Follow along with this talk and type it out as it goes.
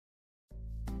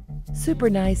Super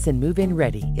nice and move-in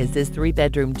ready is this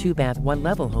 3-bedroom, 2-bath,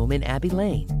 1-level home in Abbey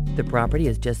Lane. The property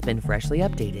has just been freshly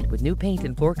updated with new paint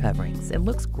and floor coverings and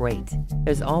looks great.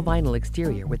 There's all vinyl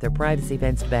exterior with a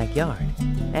privacy-fenced backyard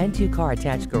and 2-car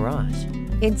attached garage.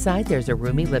 Inside, there's a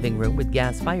roomy living room with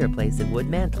gas fireplace and wood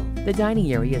mantle. The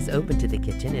dining area is open to the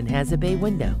kitchen and has a bay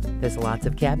window. There's lots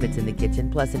of cabinets in the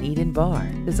kitchen plus an eat-in bar.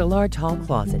 There's a large hall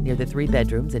closet near the 3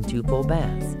 bedrooms and 2 full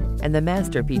baths. And the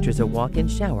master features a walk-in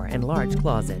shower and large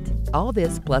closet. All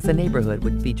this plus a neighborhood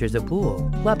which features a pool,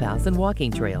 clubhouse, and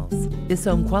walking trails. This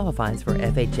home qualifies for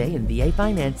FHA and VA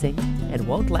financing and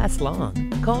won't last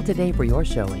long. Call today for your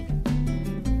showing.